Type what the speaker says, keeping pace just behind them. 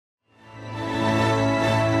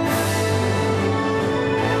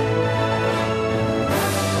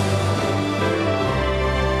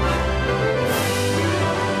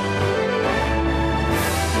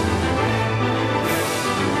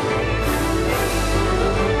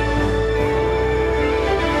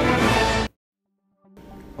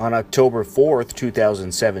On October 4th,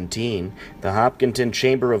 2017, the Hopkinton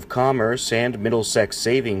Chamber of Commerce and Middlesex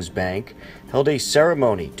Savings Bank held a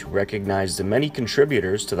ceremony to recognize the many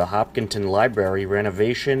contributors to the Hopkinton Library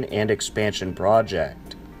renovation and expansion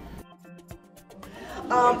project.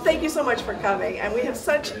 Thank you so much for coming, and we have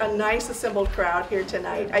such a nice assembled crowd here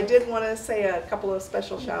tonight. I did want to say a couple of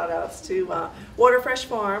special shout outs to Waterfresh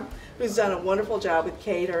Farm, who's done a wonderful job with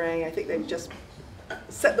catering. I think they've just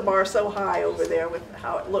set the bar so high over there with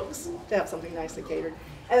how it looks to have something nicely catered.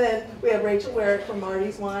 And then we have Rachel Werrick from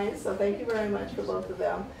Marty's Wines, so thank you very much for both of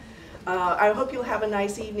them. I hope you'll have a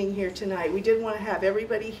nice evening here tonight. We did want to have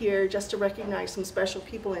everybody here just to recognize some special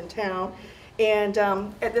people in town. And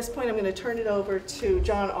at this point, I'm going to turn it over to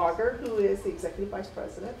John Auger, who is the Executive Vice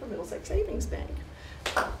President for Middlesex Savings Bank.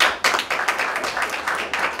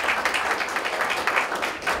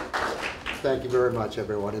 Thank you very much,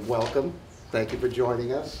 everyone, and welcome. Thank you for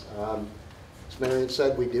joining us. As Marion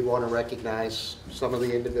said, we did want to recognize some of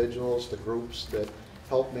the individuals, the groups that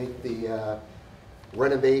helped make the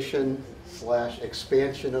renovation /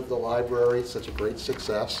 expansion of the library such a great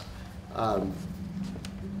success.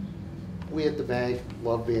 We at the bank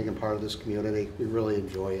love being a part of this community. We really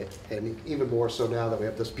enjoy it, and even more so now that we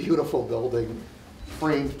have this beautiful building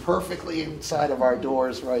framed perfectly inside of our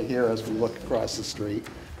doors right here as we look across the street.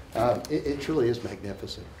 It truly is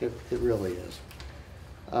magnificent. It really is.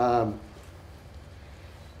 I'm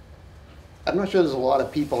not sure there's a lot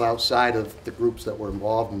of people outside of the groups that were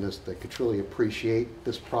involved in this that could truly appreciate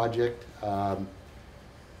this project.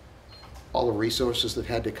 All the resources that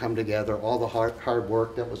had to come together, all the hard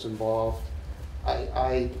work that was involved.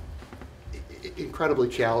 Incredibly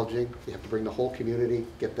challenging. You have to bring the whole community,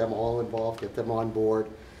 get them all involved, get them on board.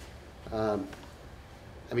 I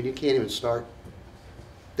mean, you can't even start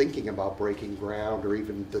thinking about breaking ground or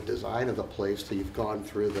even the design of the place till you've gone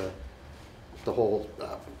through the whole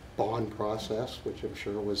bond process, which I'm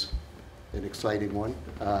sure was an exciting one.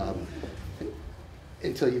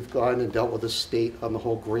 Until you've gone and dealt with the state on the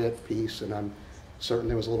whole grant piece, and I'm certain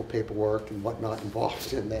there was a little paperwork and whatnot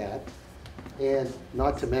involved in that. And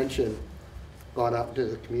not to mention, gone out into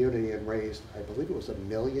the community and raised, I believe it was $1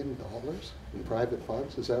 million in private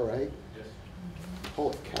funds, is that right? Yes.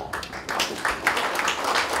 Holy cow.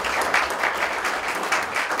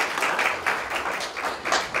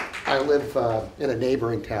 I live in a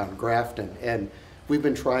neighboring town, Grafton, and we've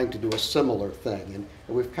been trying to do a similar thing, and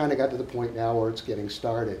we've kind of got to the point now where it's getting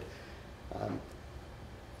started.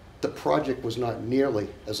 The project was not nearly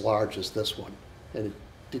as large as this one, and it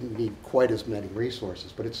didn't need quite as many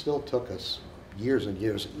resources, but it still took us years and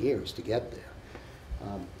years and years to get there.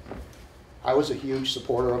 I was a huge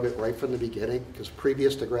supporter of it right from the beginning, because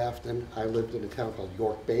previous to Grafton, I lived in a town called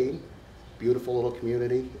York Bain, beautiful little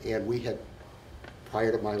community, and we had,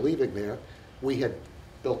 prior to my leaving there, we had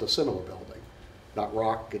built a similar building. Not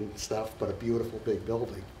rock and stuff, but a beautiful big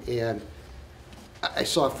building. And I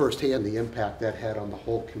saw firsthand the impact that had on the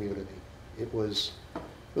whole community. It was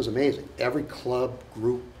amazing. Every club,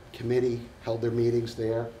 group, committee held their meetings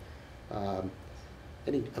there.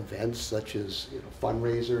 Any events such as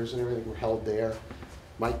fundraisers and everything were held there.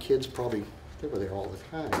 My kids they were there all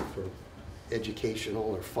the time for educational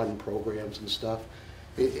or fun programs and stuff.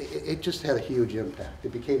 It just had a huge impact.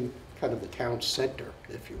 It became kind of the town center,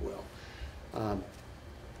 if you will.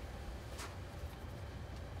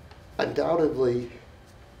 Undoubtedly,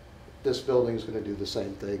 this building is going to do the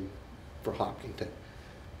same thing for Hopkinton.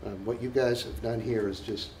 What you guys have done here is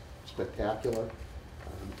just spectacular.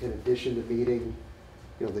 In addition to meeting,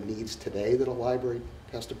 the needs today that a library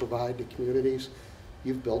has to provide to communities,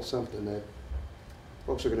 you've built something that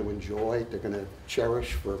folks are going to enjoy, they're going to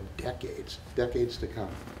cherish for decades to come.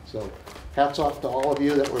 So hats off to all of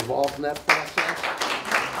you that were involved in that process.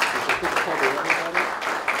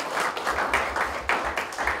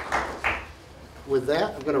 With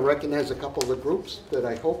that, I'm going to recognize a couple of the groups that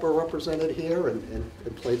I hope are represented here and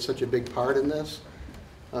played such a big part in this.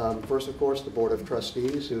 First, of course, the Board of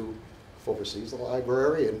Trustees, who oversees the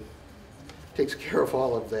library and takes care of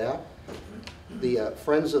all of that. The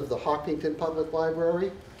Friends of the Hopkinton Public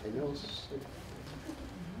Library. I know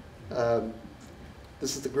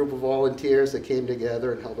this is the group of volunteers that came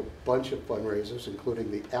together and held a bunch of fundraisers,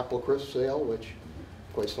 including the Apple Crisp sale, which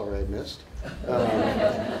I'm quite sorry I missed.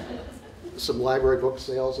 Some library book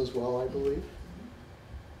sales as well, I believe.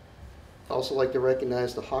 I'd also like to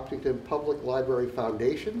recognize the Hopkinton Public Library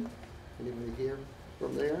Foundation. Anybody here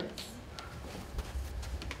from there?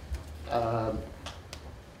 I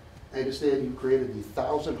understand you created the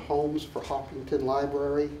 1,000 Homes for Hopkinton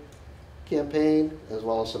Library campaign, as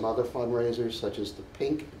well as some other fundraisers such as the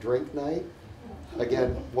Pink Drink Night.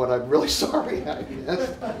 again, what I'm really sorry I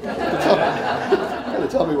missed. Gotta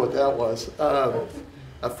tell me what that was.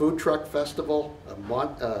 A food truck festival, a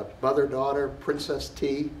mother-daughter princess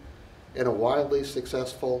tea, and a wildly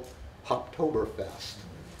successful Hoptoberfest.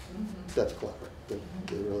 That's clever. It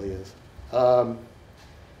really is. And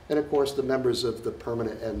of course, the members of the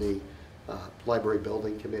permanent and the library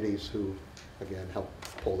building committees who, again,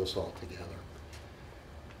 helped pull this all together.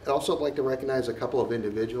 I'd also like to recognize a couple of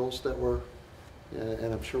individuals that were,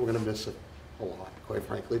 and I'm sure we're going to miss a lot, quite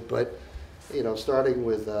frankly, but, you know, starting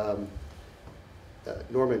with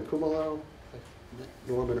Norman Kumalo. I met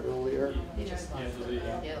Norman earlier.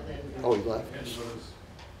 Oh, he left?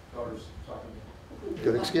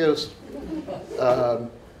 Good excuse.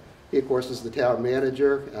 He, of course, is the town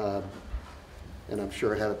manager, and I'm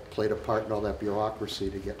sure played a part in all that bureaucracy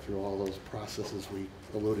to get through all those processes we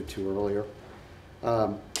alluded to earlier.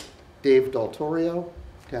 Dave Daltorio,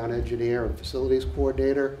 town engineer and facilities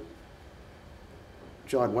coordinator.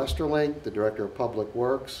 John Westerling, the director of public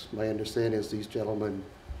works. My understanding is these gentlemen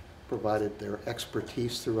provided their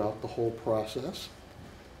expertise throughout the whole process.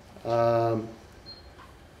 Also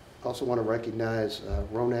want to recognize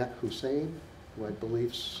Ronak Hussain, who I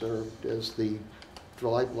believe served as the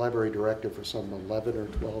library director for some 11 or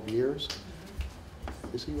 12 years.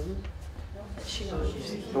 Is he with us?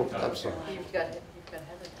 Oh, I'm sorry. You've got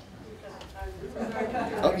Heather.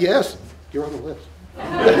 Oh, yes, you're on the list.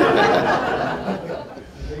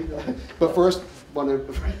 But first, I want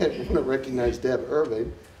to recognize Deb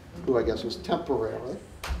Irving, who I guess was temporary.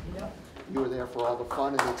 You were there for all the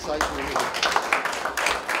fun and excitement.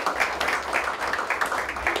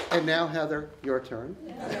 And now, Heather, your turn.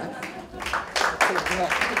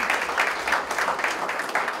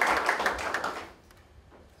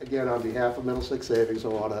 Again, on behalf of Middlesex Savings, I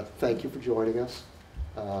want to thank you for joining us.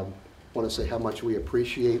 I want to say how much we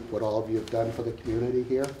appreciate what all of you have done for the community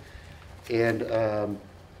here. And I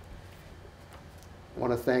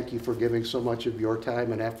want to thank you for giving so much of your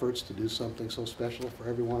time and efforts to do something so special for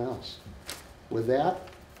everyone else. With that,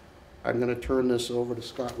 I'm going to turn this over to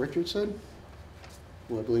Scott Richardson,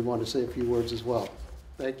 who I believe wanted to say a few words as well.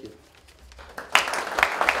 Thank you.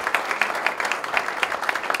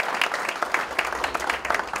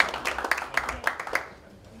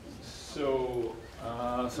 So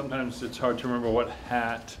sometimes it's hard to remember what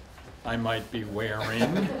hat I might be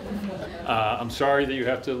wearing. I'm sorry that you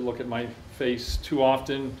have to look at my face too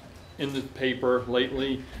often in the paper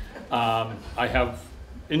lately. I have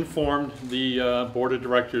informed the board of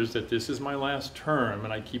directors that this is my last term,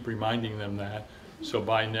 and I keep reminding them that. So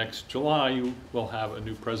by next July, you will have a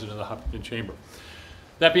new president of the Hopkinton Chamber.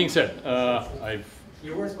 That being said,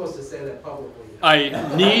 You weren't supposed to say that publicly. I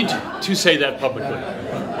need to say that publicly.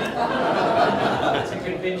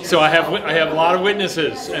 So I have a lot of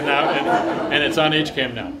witnesses, and it's on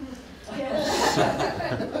HCAM now.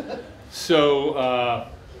 So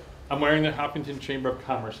I'm wearing the Hopkinton Chamber of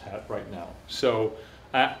Commerce hat right now. So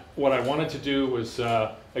what I wanted to do was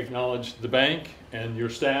acknowledge the bank and your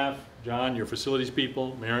staff, John, your facilities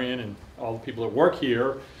people, Marion, and all the people that work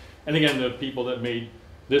here, and again, the people that made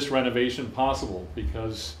this renovation possible,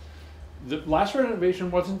 because the last renovation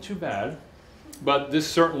wasn't too bad, but this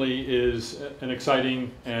certainly is an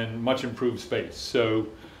exciting and much improved space. So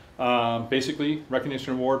basically,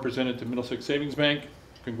 recognition award presented to Middlesex Savings Bank.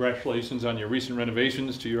 Congratulations on your recent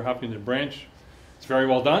renovations to your Hopkinton branch. It's very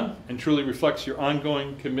well done and truly reflects your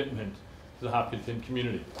ongoing commitment to the Hopkinton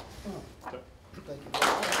community. So. Thank you.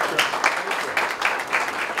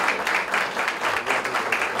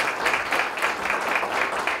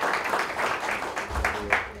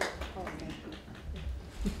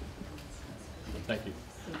 Thank you.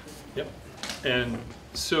 Yep. And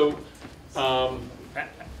so,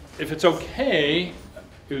 if it's okay,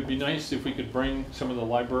 it would be nice if we could bring some of the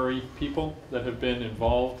library people that have been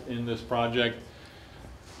involved in this project.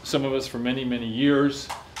 Some of us for many, many years.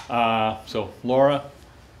 So Laura,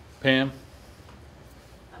 Pam,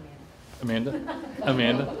 Amanda,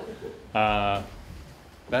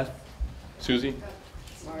 Beth, Susie.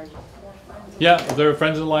 Yeah, they're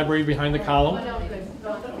friends of the library behind the column.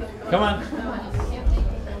 Come on.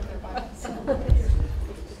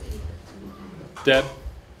 Deb,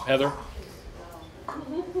 Heather.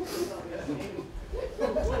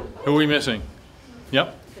 Who are we missing?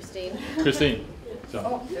 Yep. Christine. So.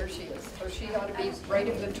 Oh, there she is. So she ought to be right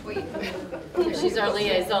in between. She's our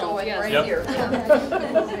liaison. Going Yes. right Yep. here.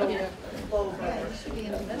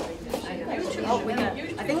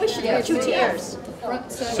 I think we should do 2 tiers.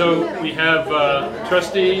 So we have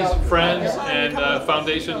trustees, friends, and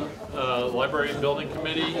foundation library building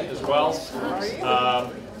committee as well.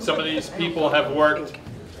 Some of these people have worked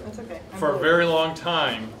That's okay. for a very long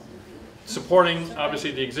time, supporting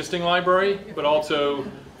obviously the existing library, but also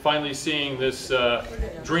finally seeing this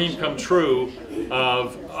dream come true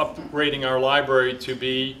of upgrading our library to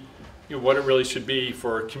be what it really should be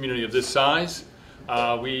for a community of this size.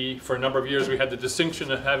 For a number of years, we had the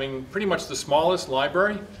distinction of having pretty much the smallest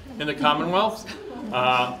library in the Commonwealth,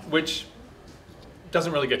 which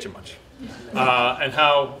doesn't really get you much.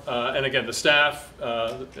 And again, the staff,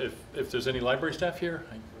 if there's any library staff here,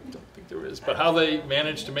 I don't think there is, but how they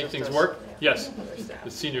manage to make things work, yes,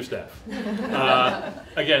 the senior staff.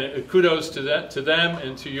 Again, kudos to them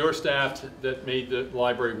and to your staff that made the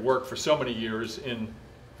library work for so many years in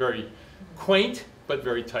very quaint but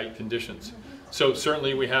very tight conditions. So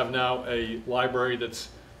certainly we have now a library that's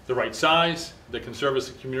the right size, that can service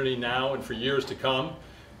the community now and for years to come,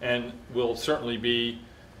 and will certainly be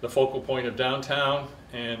the focal point of downtown,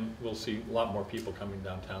 and we'll see a lot more people coming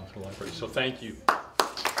downtown to the library. So thank you.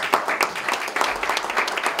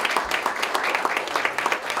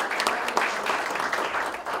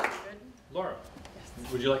 Laura,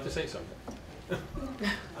 would you like to say something?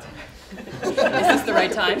 Is this the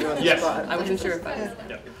right time? Yes. I wasn't sure if I was.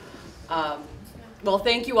 Yeah. Well,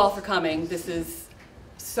 thank you all for coming. This is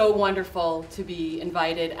so wonderful to be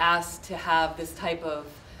invited, asked to have this type of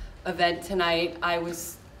event tonight. I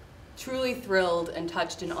was truly thrilled and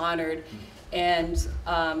touched and honored. And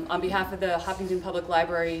on behalf of the Hopkinton Public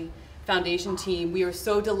Library Foundation team, we are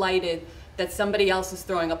so delighted that somebody else is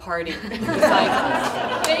throwing a party besides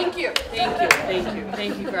us. Thank you, thank you, thank you,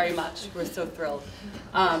 thank you very much. We're so thrilled.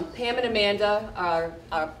 Pam and Amanda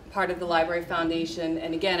are part of the Library Foundation,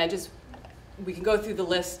 and again, we can go through the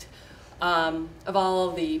list of all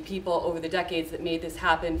of the people over the decades that made this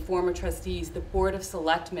happen, former trustees, the Board of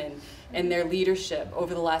Selectmen, and their leadership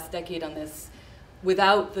over the last decade on this.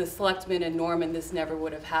 Without the selectmen and Norman, this never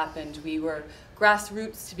would have happened. We were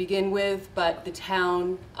grassroots to begin with, but the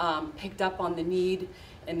town picked up on the need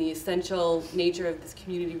and the essential nature of this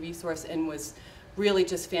community resource and was really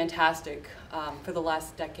just fantastic for the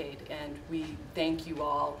last decade. And we thank you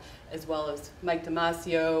all, as well as Mike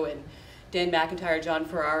Damasio and Dan McIntyre, John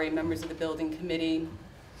Ferrari, members of the building committee,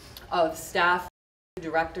 of staff,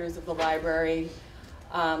 directors of the library,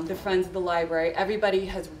 the friends of the library. Everybody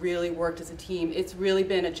has really worked as a team. It's really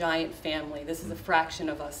been a giant family. This is a fraction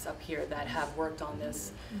of us up here that have worked on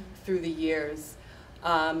this through the years.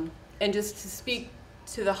 And just to speak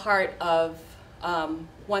to the heart of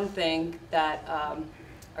one thing that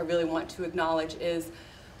I really want to acknowledge is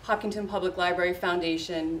Hopkinton Public Library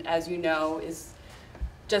Foundation, as you know, is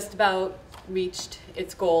just about reached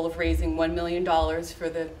its goal of raising $1 million for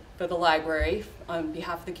the library on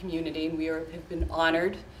behalf of the community, and we have been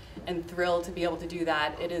honored and thrilled to be able to do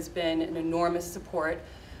that. It has been an enormous support.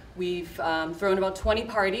 We've thrown about 20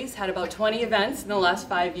 parties, had about 20 events in the last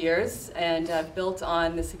 5 years, and built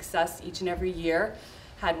on the success each and every year.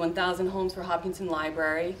 Had 1,000 homes for Hopkinton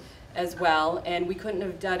Library as well, and we couldn't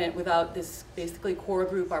have done it without this basically core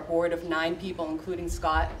group, our board of 9 people, including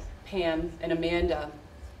Scott, Pam, and Amanda,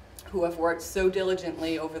 who have worked so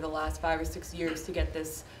diligently over the last 5 or 6 years to get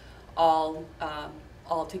this all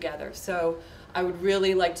together. So I would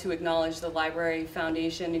really like to acknowledge the Library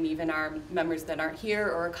Foundation and even our members that aren't here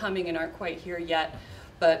or are coming and aren't quite here yet,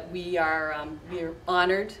 but we are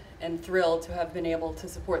honored and thrilled to have been able to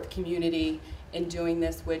support the community in doing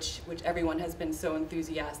this, which everyone has been so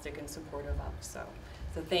enthusiastic and supportive of. So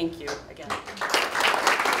thank you again.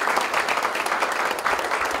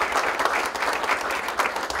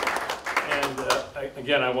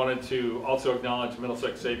 Again, I wanted to also acknowledge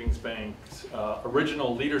Middlesex Savings Bank's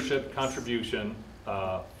original leadership contribution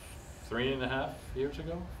 3.5 years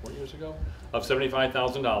ago, 4 years ago, of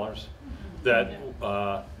 $75,000 that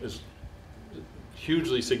is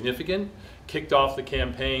hugely significant, kicked off the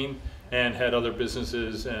campaign and had other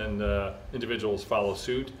businesses and individuals follow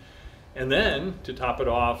suit. And then, to top it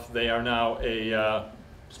off, they are now a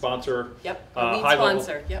sponsor,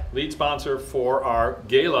 lead sponsor for our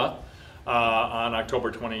gala on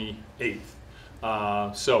October 28th.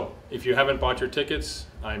 So if you haven't bought your tickets,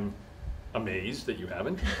 I'm amazed that you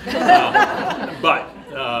haven't. But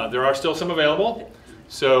there are still some available.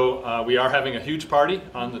 So we are having a huge party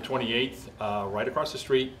on the 28th right across the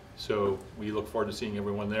street. So we look forward to seeing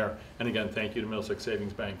everyone there. And again, thank you to Middlesex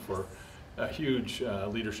Savings Bank for a huge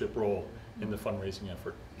leadership role in the fundraising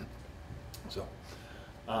effort. So,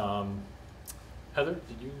 Heather,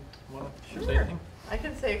 did you want to say anything? I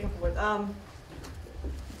can say a couple words.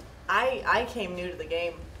 I came new to the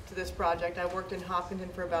game, to this project. I worked in Hopkinton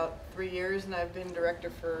for about 3 years, and I've been director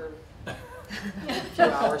for A few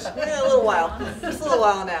hours. a little while, just a little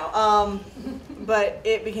while now. But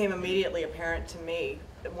it became immediately apparent to me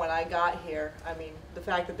when I got here, I mean, the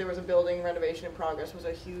fact that there was a building renovation in progress was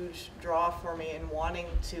a huge draw for me in wanting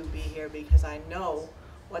to be here, because I know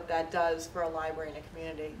what that does for a library and a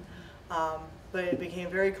community. But it became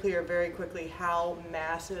very clear very quickly how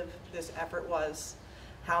massive this effort was,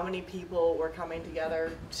 how many people were coming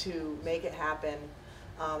together to make it happen,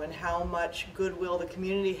 and how much goodwill the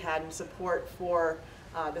community had and support for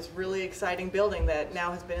this really exciting building that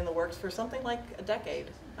now has been in the works for something like a decade,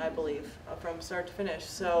 I believe, from start to finish.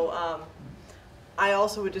 So I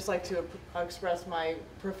also would just like to express my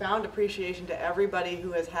profound appreciation to everybody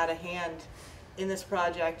who has had a hand in this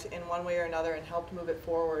project in one way or another and helped move it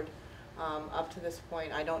forward up to this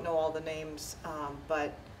point. I don't know all the names,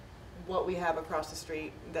 but what we have across the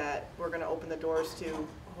street that we're going to open the doors to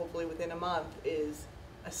hopefully within a month is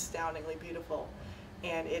astoundingly beautiful.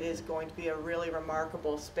 And it is going to be a really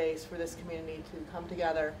remarkable space for this community to come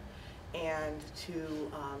together and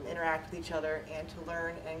to interact with each other and to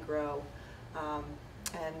learn and grow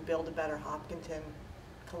and build a better Hopkinton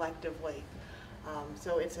collectively.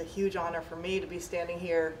 So it's a huge honor for me to be standing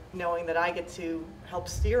here knowing that I get to help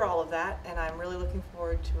steer all of that, and I'm really looking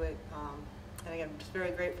forward to it. And again, I'm just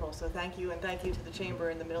very grateful. So thank you, and thank you to the Chamber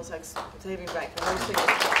and the Middlesex Savings Bank for hosting this.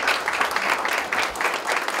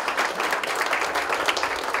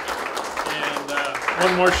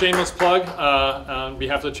 One more shameless plug. On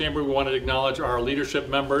behalf of the Chamber, we want to acknowledge our leadership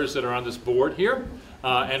members that are on this board here.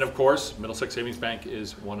 And of course, Middlesex Savings Bank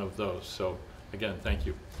is one of those. So again, thank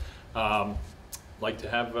you. Like to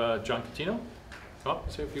have John Catino come up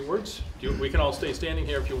and say a few words. We can all stay standing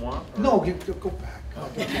here if you want. Or... No, you go back.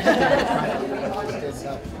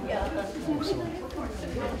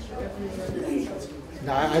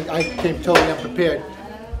 No, I came totally unprepared.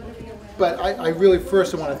 But I really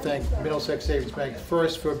first want to thank Middlesex Savings Bank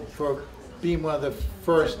first for being one of the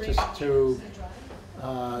first to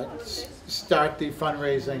start the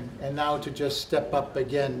fundraising, and now to just step up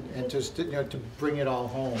again and just to bring it all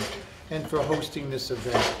home, and for hosting this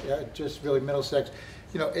event. Just really Middlesex,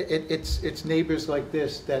 it's neighbors like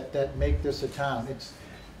this that make this a town.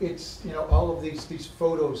 It's all of these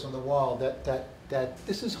photos on the wall that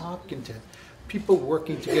this is Hopkinton. People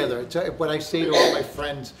working together. What I say to all my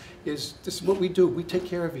friends is, this is what we do. We take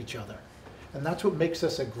care of each other, and that's what makes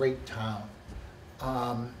us a great town.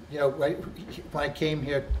 When I came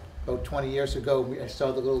here about 20 years ago, I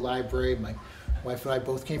saw the little library. My wife and I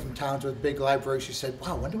both came from towns with a big library. She said,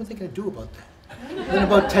 "Wow, I wonder what they're going to do about that." And then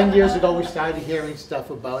about 10 years ago, we started hearing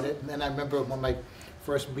stuff about it. And then I remember one of my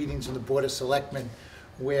first meetings in the Board of Selectmen,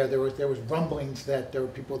 where there was rumblings that there were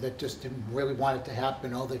people that just didn't really want it to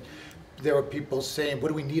happen. There were people saying, "What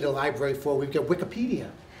do we need a library for? We've got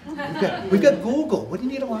Wikipedia. We've got Google. What do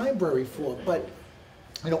you need a library for?" But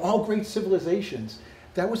all great civilizations,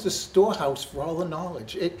 that was the storehouse for all the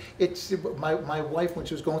knowledge. My wife, when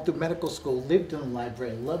she was going through medical school, lived in the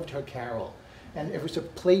library, loved her Carol. And it was a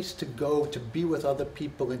place to go to be with other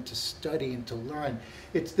people and to study and to learn.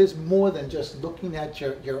 There's more than just looking at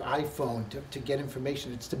your iPhone to get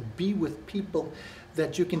information. It's to be with people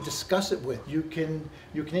that you can discuss it with, you can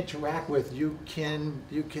interact with, you can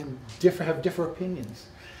have different opinions,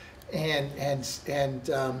 and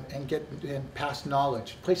pass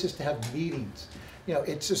knowledge. Places to have meetings.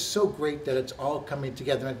 It's just so great that it's all coming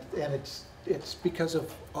together, and it's because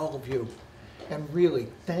of all of you. And really,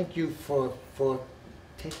 thank you for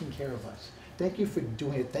taking care of us. Thank you for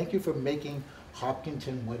doing it. Thank you for making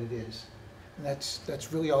Hopkinton what it is. And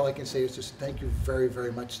that's really all I can say is just thank you very,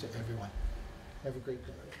 very much to everyone. Have a great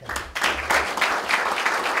day.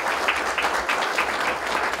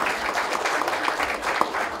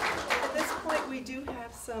 At this point, we do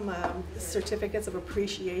have some certificates of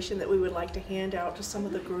appreciation that we would like to hand out to some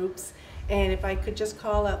of the groups. And if I could just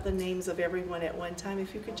call out the names of everyone at one time,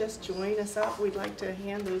 if you could just join us up, we'd like to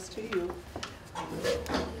hand those to you.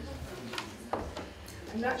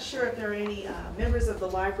 I'm not sure if there are any members of the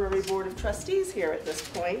Library Board of Trustees here at this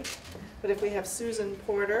point, but if we have Susan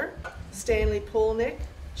Porter, Stanley Polnick,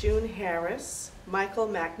 June Harris, Michael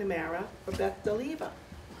McNamara, or Beth DeLeva.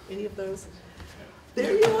 Any of those?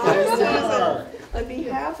 There you are, Susan. On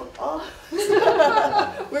behalf of all,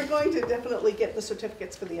 we're going to definitely get the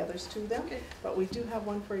certificates for the others to them, but we do have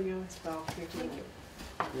one for you as well. Here, thank you.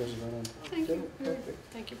 Thank you.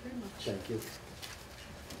 Thank you very much. Thank you.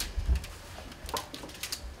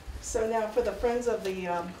 So now for the Friends of the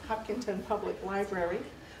Hopkinton Public Library,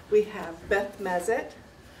 we have Beth Mazet,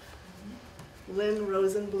 Lynn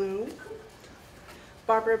Rosenblum,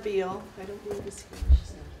 Barbara Beal, I don't believe is here.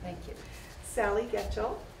 Thank you. Sally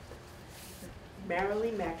Getchell,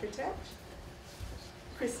 Marilee McIntyre,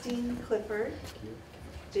 Christine Clifford,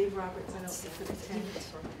 Dave Roberts, I don't think could attend.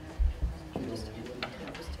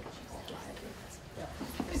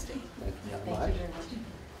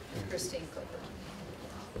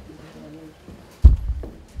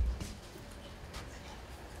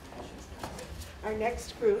 Our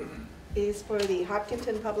next group is for the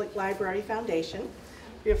Hopkinton Public Library Foundation.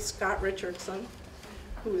 We have Scott Richardson,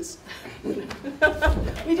 who is, we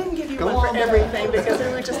didn't give you Go one on for back. everything because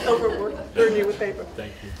we were just overburdening you with paper.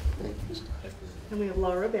 Thank you. Thank you, Scott. And we have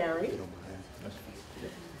Laura Barry, If you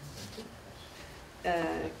don't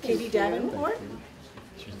mind. Katie Davenport,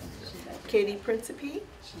 Katie Principe,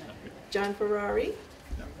 John Ferrari,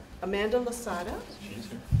 Amanda Lasada.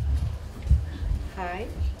 Hi.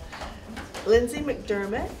 Lindsay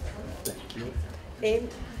McDermott. Amy.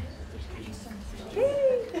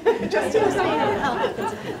 Hey. Justin was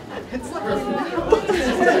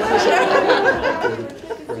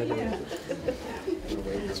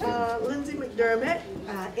Lindsay McDermott,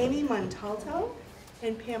 Amy Montalto,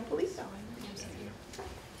 and Pam Polito.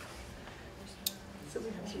 So we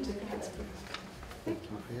have certificates for Thank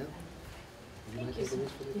you. Yeah. Would you mind taking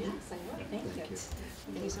this for the group? Yes, I will. Thank you.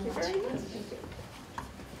 Thank you so you much. very much.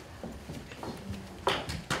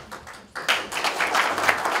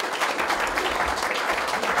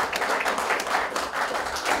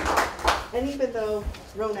 And even though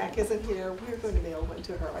Ronak isn't here, we're going to mail one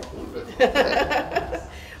to her, I think.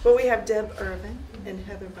 But we have Deb Irvin and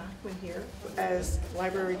Heather Bachman here as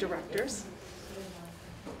library directors.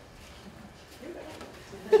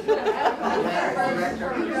 Thank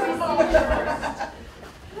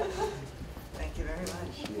you very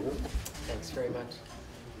much. Thanks very much.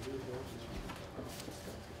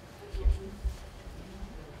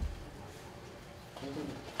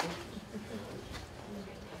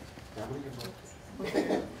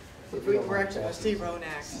 We're actually going to see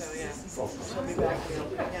Ronak, so yeah, she'll be back.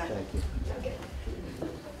 Yeah. Thank you.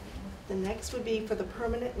 The next would be for the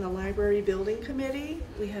permanent and the library building committee.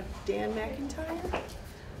 We have Dan McIntyre.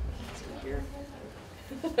 Here.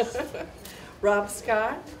 Rob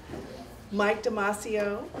Scott, Mike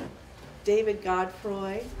Damasio, David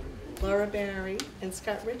Godfroy, Laura Barry, and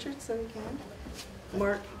Scott Richardson again,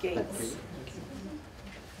 Mark Gates.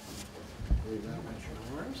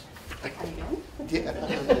 Yeah. Would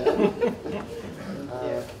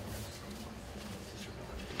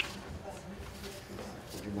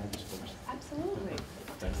you mind just first? Absolutely.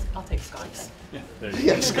 I'll take Scott's. Yeah, there you go.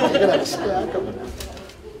 Yes, Scott, you're gonna have a stack of them.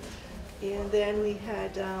 And then we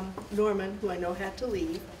had Norman, who I know had to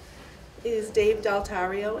leave. Is Dave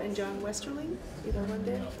Daltario and John Westerling, either one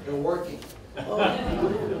there? They're working.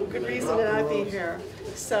 Oh, good reason to not be here.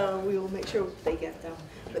 So we will make sure they get them.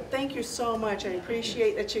 But thank you so much. I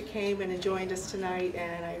appreciate that you came and joined us tonight,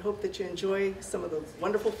 and I hope that you enjoy some of the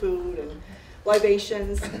wonderful food and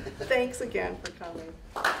libations. Thanks again for coming.